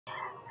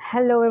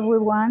Hello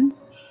everyone,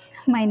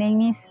 my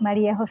name is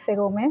Maria Jose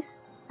Gomez.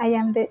 I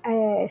am the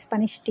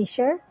Spanish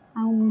teacher.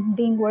 I've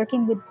been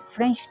working with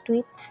French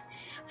tweets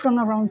from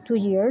around 2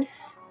 years.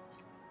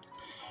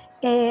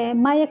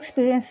 My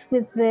experience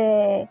with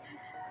the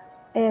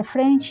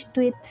French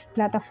tweets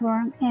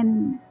platform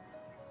and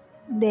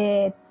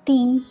the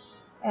team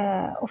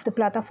of the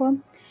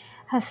platform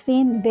has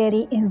been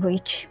very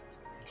enriched.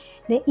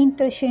 The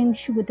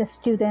interchange with the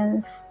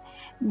students,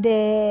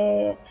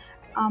 the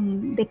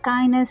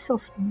kindness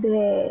of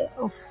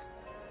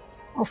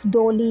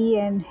Dolly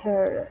and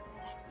her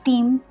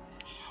team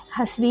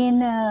has been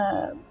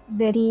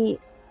very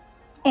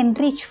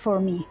enriched for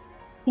me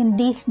in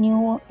this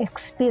new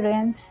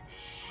experience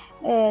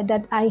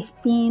that I've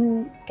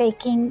been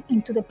taking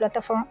into the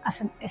platform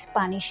as a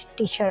Spanish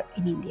teacher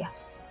in India.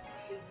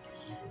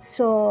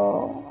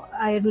 So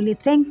I really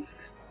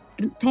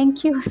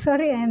thank you,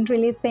 sorry, and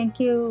really thank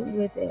you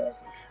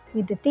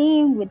with the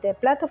team, with the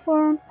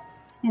platform,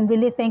 and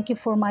really thank you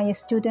for my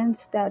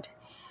students that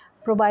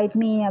provide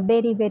me a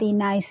very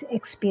nice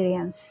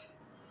experience,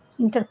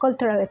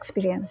 intercultural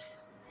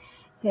experience,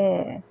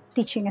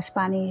 teaching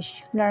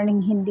Spanish,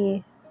 learning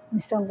Hindi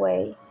in some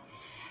way,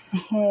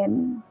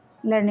 and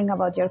learning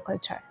about your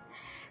culture.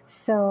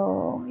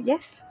 So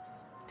yes,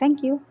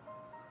 thank you.